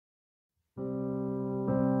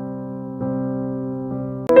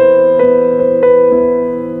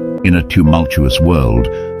In a tumultuous world,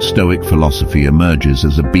 Stoic philosophy emerges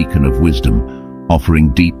as a beacon of wisdom,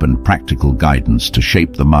 offering deep and practical guidance to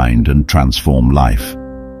shape the mind and transform life.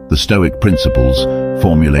 The Stoic principles,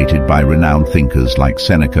 formulated by renowned thinkers like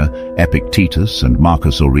Seneca, Epictetus, and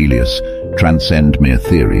Marcus Aurelius, transcend mere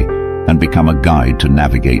theory and become a guide to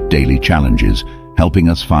navigate daily challenges, helping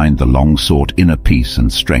us find the long-sought inner peace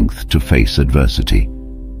and strength to face adversity.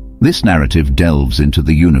 This narrative delves into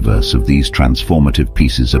the universe of these transformative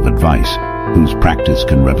pieces of advice, whose practice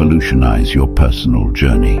can revolutionize your personal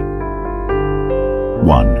journey.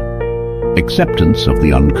 1. Acceptance of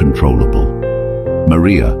the uncontrollable.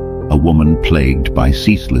 Maria, a woman plagued by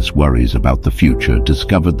ceaseless worries about the future,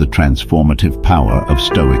 discovered the transformative power of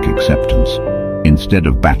Stoic acceptance. Instead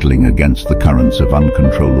of battling against the currents of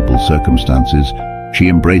uncontrollable circumstances, she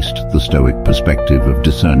embraced the Stoic perspective of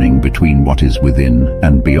discerning between what is within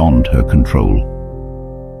and beyond her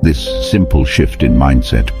control. This simple shift in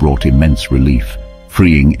mindset brought immense relief,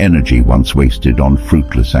 freeing energy once wasted on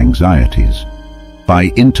fruitless anxieties.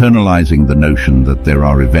 By internalizing the notion that there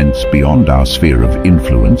are events beyond our sphere of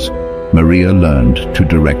influence, Maria learned to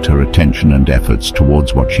direct her attention and efforts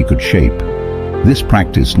towards what she could shape. This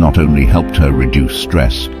practice not only helped her reduce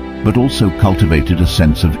stress, but also cultivated a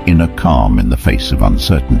sense of inner calm in the face of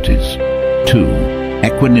uncertainties. 2.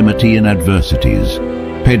 Equanimity in adversities.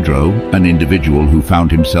 Pedro, an individual who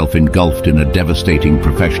found himself engulfed in a devastating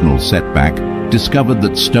professional setback, discovered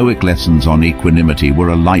that Stoic lessons on equanimity were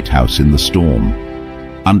a lighthouse in the storm.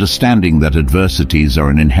 Understanding that adversities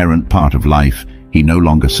are an inherent part of life, he no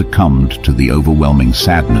longer succumbed to the overwhelming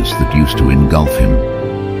sadness that used to engulf him.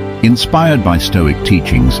 Inspired by Stoic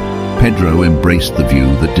teachings, Pedro embraced the view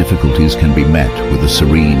that difficulties can be met with a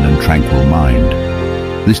serene and tranquil mind.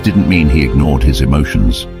 This didn't mean he ignored his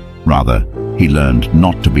emotions. Rather, he learned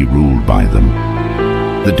not to be ruled by them.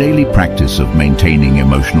 The daily practice of maintaining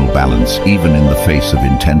emotional balance, even in the face of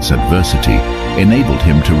intense adversity, enabled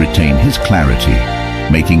him to retain his clarity,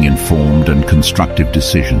 making informed and constructive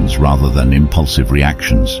decisions rather than impulsive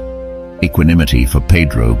reactions. Equanimity for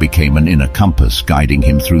Pedro became an inner compass, guiding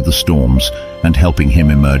him through the storms and helping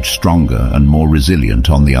him emerge stronger and more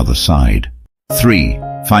resilient on the other side. 3.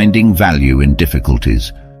 Finding value in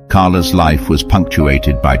difficulties. Carla's life was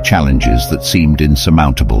punctuated by challenges that seemed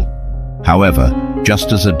insurmountable. However,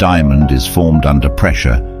 just as a diamond is formed under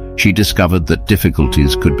pressure, she discovered that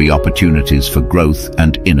difficulties could be opportunities for growth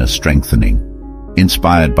and inner strengthening.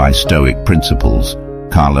 Inspired by Stoic principles,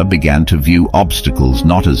 Carla began to view obstacles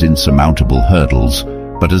not as insurmountable hurdles,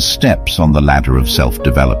 but as steps on the ladder of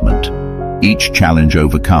self-development. Each challenge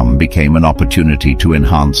overcome became an opportunity to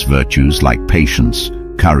enhance virtues like patience,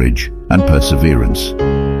 courage, and perseverance.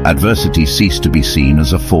 Adversity ceased to be seen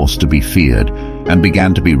as a force to be feared and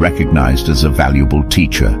began to be recognized as a valuable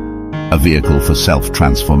teacher, a vehicle for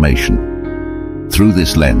self-transformation. Through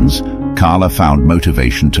this lens, Carla found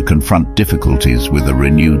motivation to confront difficulties with a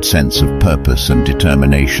renewed sense of purpose and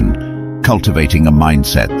determination, cultivating a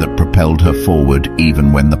mindset that propelled her forward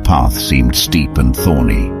even when the path seemed steep and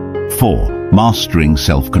thorny. 4. Mastering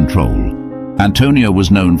self-control. Antonio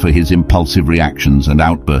was known for his impulsive reactions and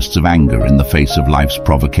outbursts of anger in the face of life's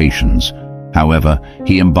provocations. However,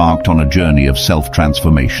 he embarked on a journey of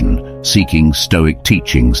self-transformation, seeking Stoic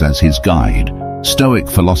teachings as his guide. Stoic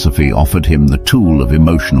philosophy offered him the tool of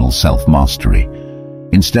emotional self-mastery.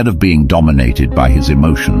 Instead of being dominated by his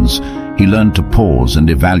emotions, he learned to pause and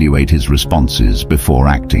evaluate his responses before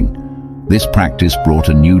acting. This practice brought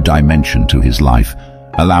a new dimension to his life,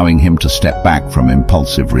 allowing him to step back from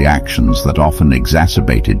impulsive reactions that often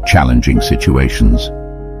exacerbated challenging situations.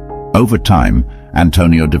 Over time,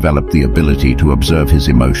 Antonio developed the ability to observe his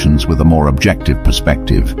emotions with a more objective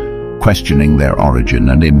perspective, questioning their origin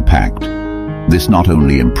and impact. This not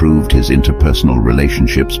only improved his interpersonal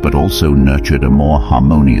relationships but also nurtured a more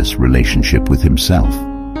harmonious relationship with himself.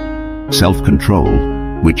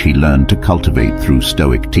 Self-control, which he learned to cultivate through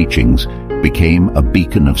Stoic teachings, became a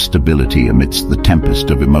beacon of stability amidst the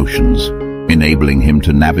tempest of emotions, enabling him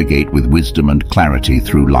to navigate with wisdom and clarity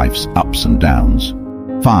through life's ups and downs.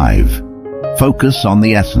 5. Focus on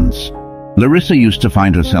the essence. Larissa used to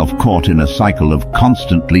find herself caught in a cycle of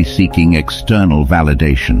constantly seeking external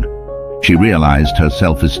validation. She realized her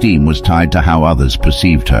self-esteem was tied to how others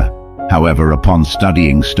perceived her. However, upon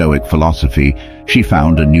studying Stoic philosophy, she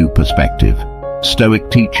found a new perspective.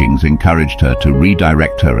 Stoic teachings encouraged her to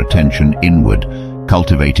redirect her attention inward,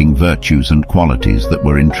 cultivating virtues and qualities that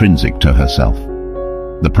were intrinsic to herself.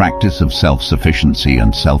 The practice of self-sufficiency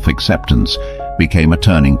and self-acceptance became a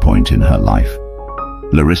turning point in her life.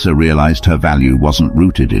 Larissa realized her value wasn't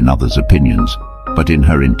rooted in others' opinions, but in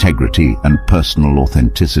her integrity and personal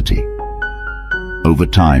authenticity. Over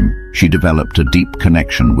time, she developed a deep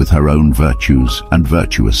connection with her own virtues and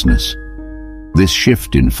virtuousness. This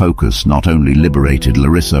shift in focus not only liberated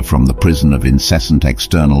Larissa from the prison of incessant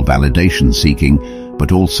external validation seeking,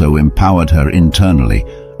 but also empowered her internally,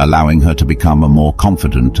 allowing her to become a more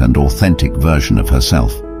confident and authentic version of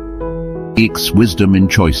herself. Eek's wisdom in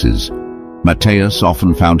choices. Mateus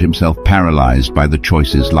often found himself paralyzed by the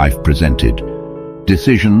choices life presented.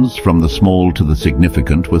 Decisions, from the small to the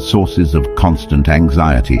significant, were sources of constant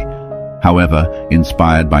anxiety. However,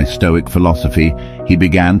 inspired by Stoic philosophy, he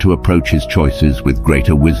began to approach his choices with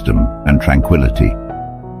greater wisdom and tranquility.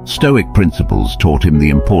 Stoic principles taught him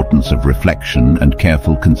the importance of reflection and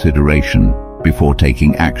careful consideration before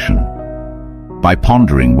taking action. By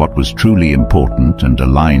pondering what was truly important and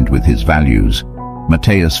aligned with his values,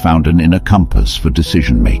 Mateus found an inner compass for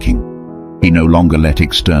decision-making. He no longer let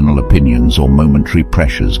external opinions or momentary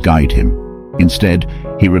pressures guide him. Instead,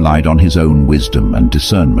 he relied on his own wisdom and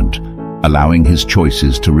discernment, allowing his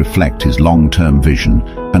choices to reflect his long-term vision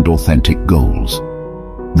and authentic goals.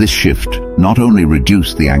 This shift not only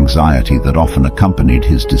reduced the anxiety that often accompanied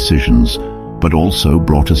his decisions, but also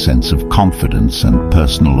brought a sense of confidence and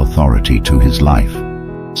personal authority to his life.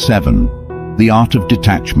 7. The art of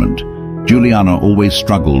detachment. Juliana always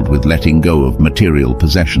struggled with letting go of material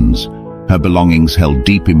possessions. Her belongings held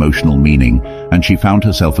deep emotional meaning, and she found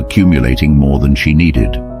herself accumulating more than she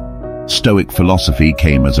needed. Stoic philosophy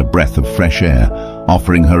came as a breath of fresh air,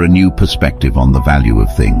 offering her a new perspective on the value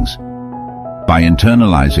of things. By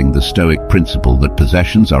internalizing the Stoic principle that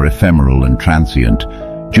possessions are ephemeral and transient,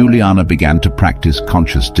 Juliana began to practice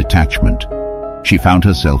conscious detachment. She found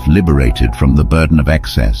herself liberated from the burden of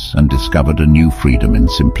excess and discovered a new freedom in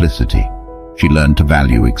simplicity. She learned to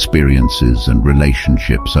value experiences and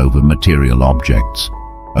relationships over material objects.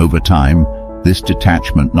 Over time, this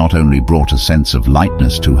detachment not only brought a sense of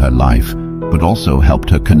lightness to her life, but also helped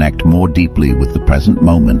her connect more deeply with the present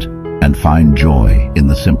moment and find joy in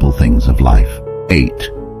the simple things of life. 8.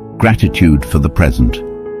 Gratitude for the present.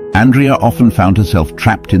 Andrea often found herself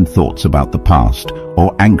trapped in thoughts about the past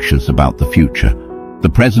or anxious about the future. The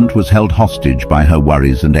present was held hostage by her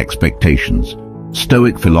worries and expectations.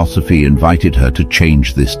 Stoic philosophy invited her to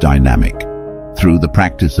change this dynamic. Through the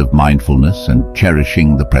practice of mindfulness and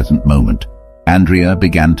cherishing the present moment, Andrea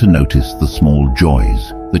began to notice the small joys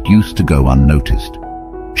that used to go unnoticed.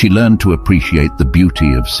 She learned to appreciate the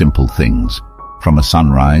beauty of simple things, from a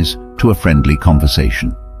sunrise to a friendly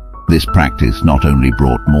conversation. This practice not only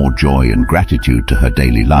brought more joy and gratitude to her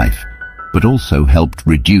daily life, but also helped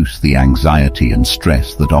reduce the anxiety and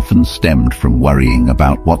stress that often stemmed from worrying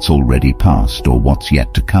about what's already past or what's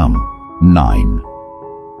yet to come. 9.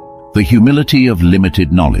 The humility of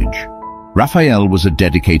limited knowledge. Raphael was a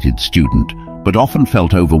dedicated student, but often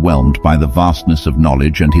felt overwhelmed by the vastness of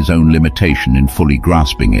knowledge and his own limitation in fully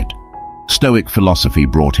grasping it. Stoic philosophy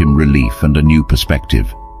brought him relief and a new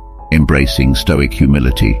perspective. Embracing Stoic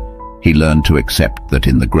humility, he learned to accept that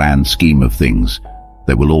in the grand scheme of things,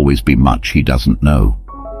 there will always be much he doesn't know.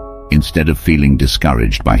 Instead of feeling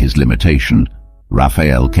discouraged by his limitation,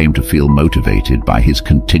 Raphael came to feel motivated by his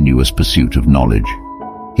continuous pursuit of knowledge.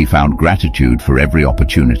 He found gratitude for every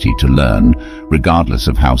opportunity to learn, regardless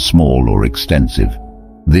of how small or extensive.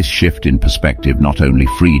 This shift in perspective not only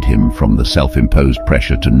freed him from the self-imposed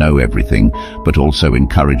pressure to know everything, but also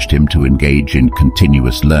encouraged him to engage in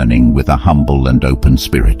continuous learning with a humble and open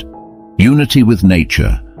spirit. Unity with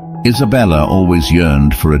nature. Isabella always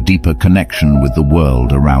yearned for a deeper connection with the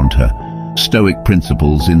world around her. Stoic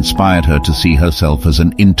principles inspired her to see herself as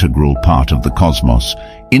an integral part of the cosmos,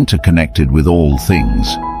 interconnected with all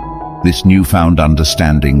things. This newfound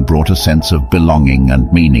understanding brought a sense of belonging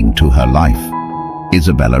and meaning to her life.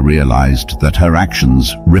 Isabella realized that her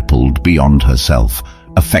actions rippled beyond herself,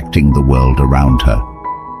 affecting the world around her.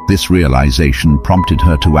 This realization prompted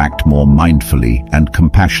her to act more mindfully and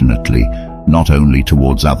compassionately, not only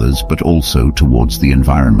towards others but also towards the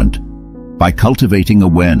environment. By cultivating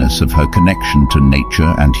awareness of her connection to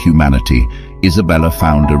nature and humanity, Isabella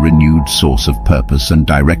found a renewed source of purpose and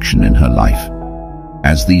direction in her life.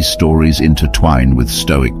 As these stories intertwine with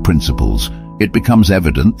Stoic principles, it becomes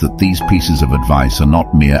evident that these pieces of advice are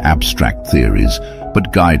not mere abstract theories,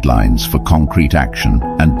 but guidelines for concrete action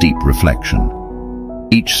and deep reflection.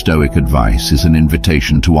 Each Stoic advice is an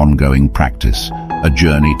invitation to ongoing practice, a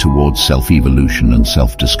journey towards self-evolution and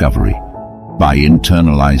self-discovery. By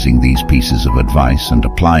internalizing these pieces of advice and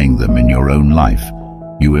applying them in your own life,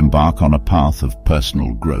 you embark on a path of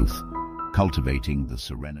personal growth, cultivating the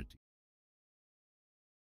serenity.